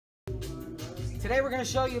Today we're going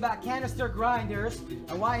to show you about canister grinders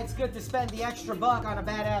and why it's good to spend the extra buck on a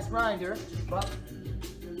badass grinder. But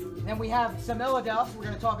then we have some Illadelphs. We're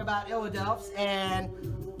going to talk about Illadelphs and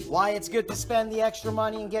why it's good to spend the extra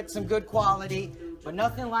money and get some good quality. But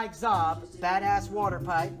nothing like Zob, badass water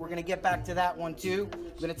pipe. We're going to get back to that one too.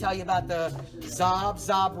 I'm going to tell you about the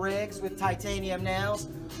Zob rigs with titanium nails.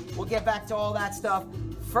 We'll get back to all that stuff.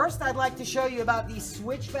 First, I'd like to show you about these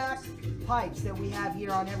switchback pipes that we have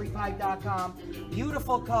here on everypipe.com.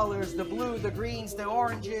 Beautiful colors, the blue, the greens, the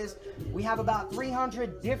oranges. We have about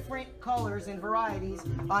 300 different colors and varieties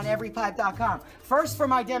on everypipe.com. First, for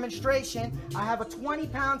my demonstration, I have a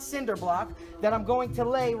 20-pound cinder block that I'm going to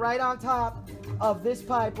lay right on top of this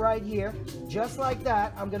pipe right here. Just like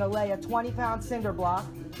that, I'm gonna lay a 20-pound cinder block.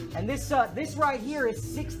 And this right here is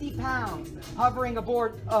 60 pounds hovering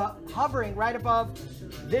right above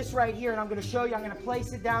this right here. And I'm going to show you, I'm going to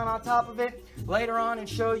place it down on top of it later on and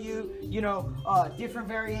show you, different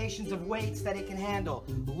variations of weights that it can handle.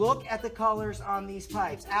 Look at the colors on these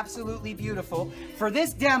pipes. Absolutely beautiful. For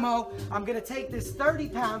this demo, I'm going to take this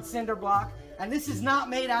 30-pound cinder block, and this is not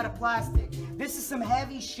made out of plastic. This is some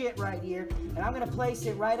heavy shit right here. And I'm going to place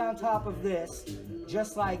it right on top of this,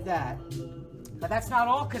 just like that. But that's not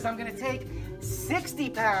all, because I'm going to take 60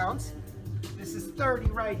 pounds. This is 30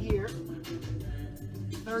 right here.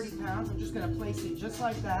 30 pounds. I'm just going to place it just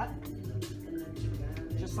like that.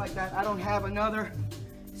 Just like that. I don't have another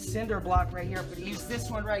cinder block right here. I'm going to use this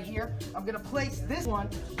one right here. I'm going to place this one.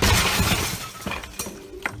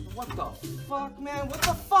 What the fuck, man? What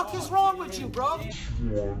the fuck is wrong with you, bro?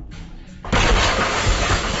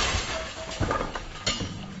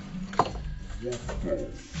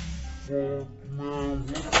 Man,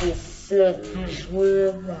 what the fuck is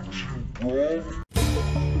wrong with you, bro?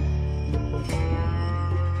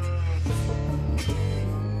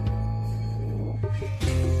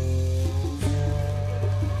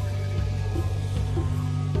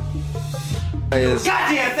 Is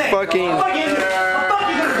fucking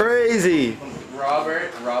crazy.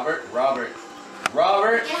 Robert.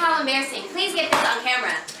 Look at how embarrassing. Please get this on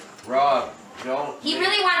camera. Rob, don't. He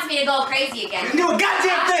really wants me to go crazy again. Do a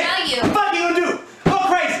goddamn thing! I'll show you. What the fuck you gonna do? Go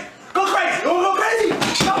crazy! Go crazy! Go crazy!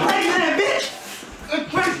 Go crazy then, bitch! Go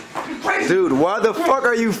crazy! Dude, why the fuck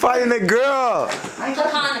are you fighting a girl? I'm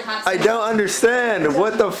calling the cops. I don't understand.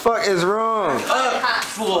 What the fuck is wrong?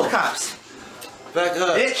 Fool. Cops. Back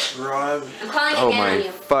up. Bitch. Rob. I'm calling Oh again on my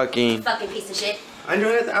you. fucking. Fucking piece of shit. I'm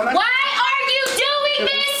doing it. I'm not. Why are you doing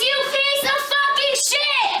this, you piece of fucking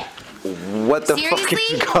shit? What the Seriously? fuck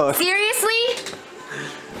is going? Seriously?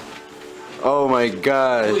 Oh my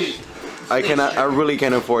gosh. I really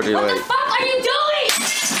can't afford it. What Like, the fuck are you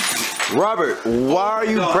doing? Robert, why are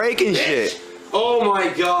you breaking shit? Oh my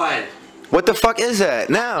god. What the fuck is that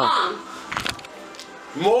now? Mom.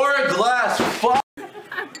 More glass. Fuck.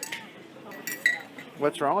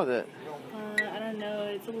 What's wrong with it? I don't know.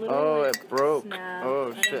 It's a little. Oh, like, it broke. snapped.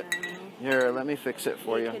 Oh I shit. don't know. Here, let me fix it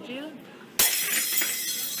for you. Could you?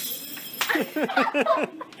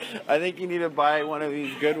 I think you need to buy one of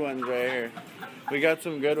these good ones right here. We got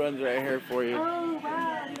some good ones right here for you. Oh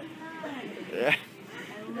wow. Yeah.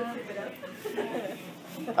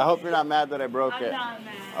 I hope you're not mad that I broke I'm it. not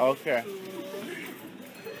mad. Okay.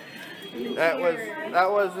 That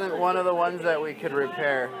wasn't one of the ones that we could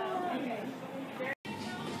repair.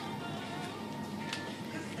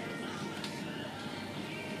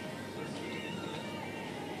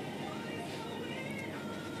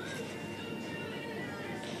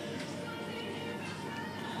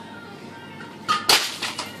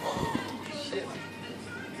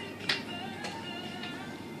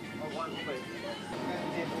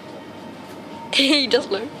 He just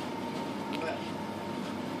learned.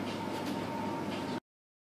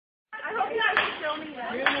 I hope you guys are filming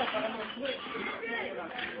that.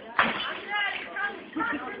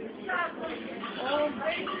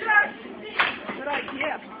 Good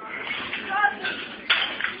idea.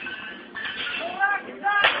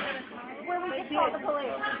 Where we can call the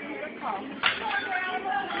police.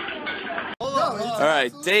 All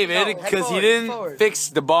right, David, because he didn't fix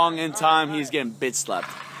the bong in time, he's getting bitch slapped.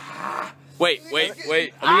 Wait. Let me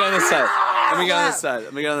get on this side. Let me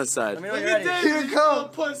get on this side. Here it comes.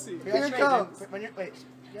 Pussy. Here it comes. Wait.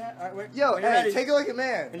 Yeah, all right, Yo, when you're hey, ready. take a look at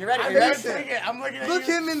man. When you're ready. I'm looking at Look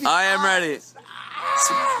him in the I am ready.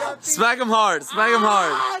 Smack him hard. Smack him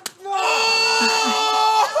hard.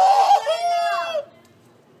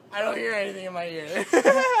 I don't hear anything in my ear.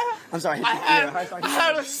 I'm sorry. I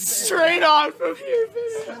had a straight on from here.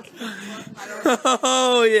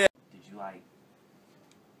 Oh yeah. Did you like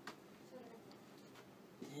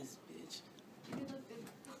this bitch?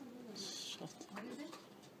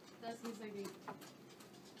 The That's his ID.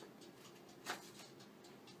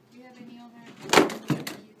 Do you have any other?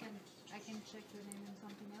 I can check your name and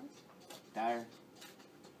something else. There.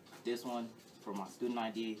 This one for my student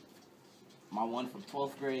ID. My one from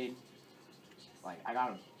 12th grade. Like, I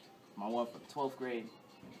got my one from 12th grade.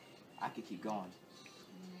 I could keep going.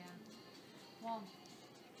 Yeah. Well,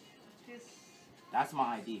 this. That's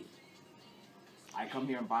my ID. I come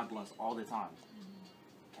here and buy blunts all the time.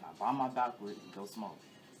 Can I buy my backward and go smoke?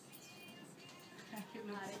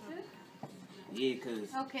 Yeah, cause.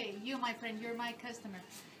 Okay, you, my friend, you're my customer.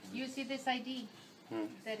 You see this ID?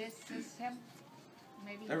 That is him.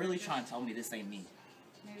 Maybe They're really trying to tell me this ain't me.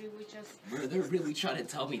 Maybe we just. They're really trying to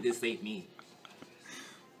tell me this ain't me.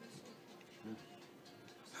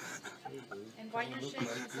 And why you're shaking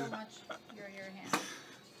so much your hand?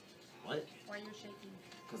 What? Why you're shaking?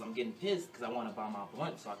 Because I'm getting pissed because I want to buy my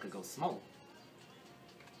blunt so I could go smoke.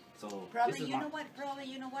 So Probably, this is you know what?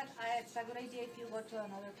 It's a good idea if you go to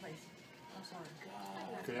another place. I'm sorry.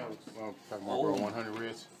 Okay, I'll pack my bro 100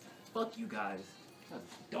 reds. Fuck you guys.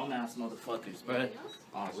 Dumbass motherfuckers, bro.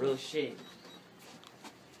 On real shit.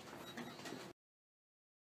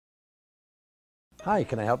 Hi,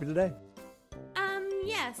 can I help you today?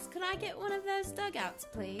 Yes. Could I get one of those dugouts,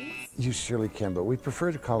 please? You surely can, but we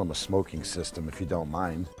prefer to call them a smoking system if you don't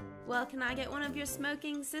mind. Well, can I get one of your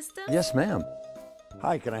smoking systems? Yes, ma'am.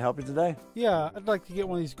 Hi, can I help you today? Yeah, I'd like to get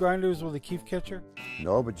one of these grinders with a keef catcher.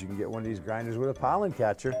 No, but you can get one of these grinders with a pollen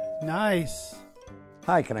catcher. Nice.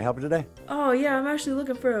 Hi, can I help you today? Oh, yeah, I'm actually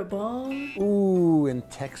looking for a bong. Ooh, in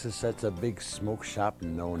Texas, that's a big smoke shop.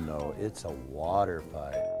 No, it's a water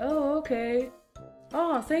pipe. Oh, okay.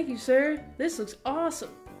 Oh, thank you, sir. This looks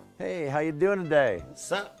awesome. Hey, how you doing today? What's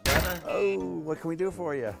up, brother? Oh, what can we do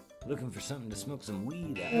for you? Looking for something to smoke some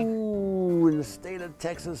weed out. Ooh, in the state of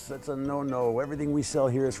Texas, that's a no-no. Everything we sell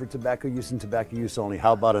here is for tobacco use and tobacco use only.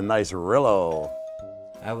 How about a nice Rillo?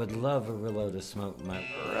 I would love a Rillo to smoke my...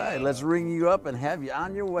 All right, let's ring you up and have you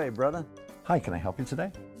on your way, brother. Hi, can I help you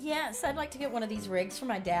today? Yes, I'd like to get one of these rigs for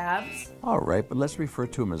my dabs. All right, but let's refer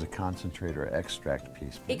to them as a concentrate or extract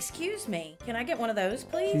piece. Please. Excuse me, can I get one of those,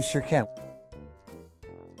 please? You sure can.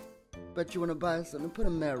 Bet you want to buy something, put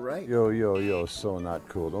them there, right? Yo, so not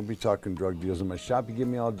cool. Don't be talking drug deals in my shop. You get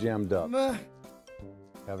me all jammed up.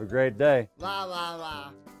 Have a great day.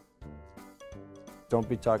 La. Don't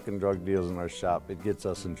be talking drug deals in our shop. It gets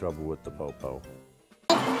us in trouble with the popo.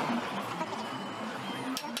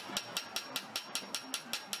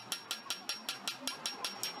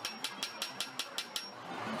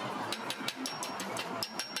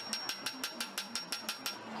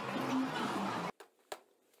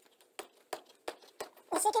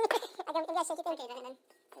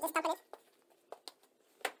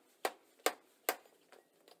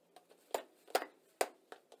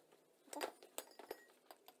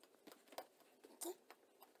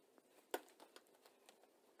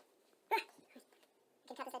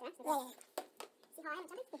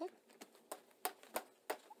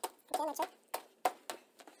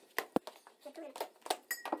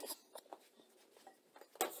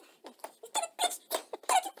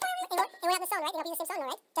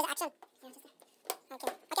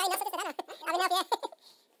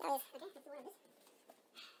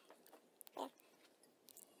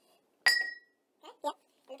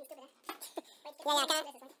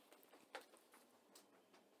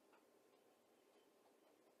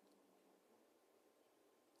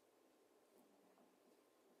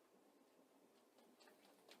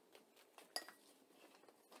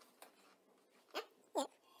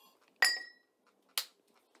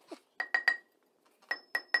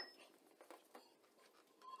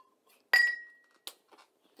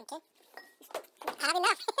 I have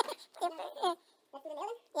enough. Let's do the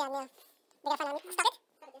other? Yeah, no. We gotta find out. Stop it.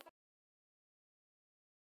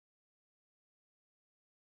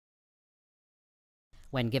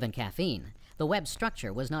 When given caffeine, the web's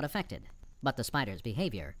structure was not affected, but the spider's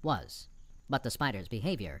behavior was. But the spider's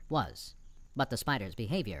behavior was. But the spider's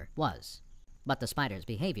behavior was. But the spider's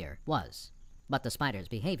behavior was. But the spider's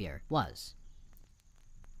behavior was.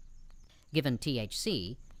 Given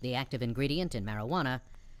THC, the active ingredient in marijuana,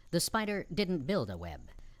 the spider didn't build a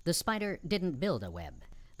web. The spider didn't build a web.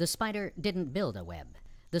 The spider didn't build a web.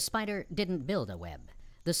 The spider didn't build a web.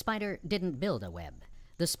 The spider didn't build a web.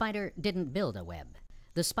 The spider didn't build a web.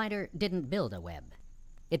 The spider didn't build a web.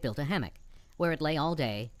 It built a hammock, where it lay all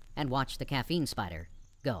day and watched the caffeine spider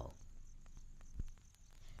go.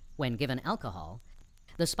 When given alcohol,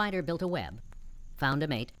 the spider built a web, found a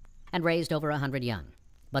mate, and raised over 100 young.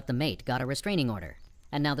 But the mate got a restraining order,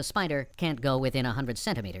 and now the spider can't go within 100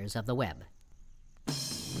 centimeters of the web.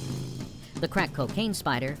 The crack cocaine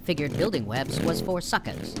spider figured building webs was for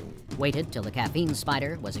suckers, waited till the caffeine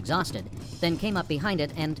spider was exhausted, then came up behind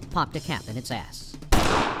it and popped a cap in its ass.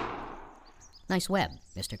 Nice web,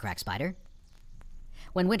 Mr. Crack Spider.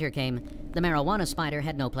 When winter came, the marijuana spider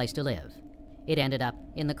had no place to live. It ended up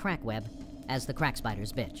in the crack web as the crack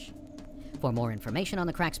spider's bitch. For more information on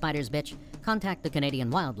the crack spider's bitch, contact the Canadian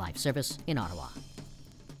Wildlife Service in Ottawa.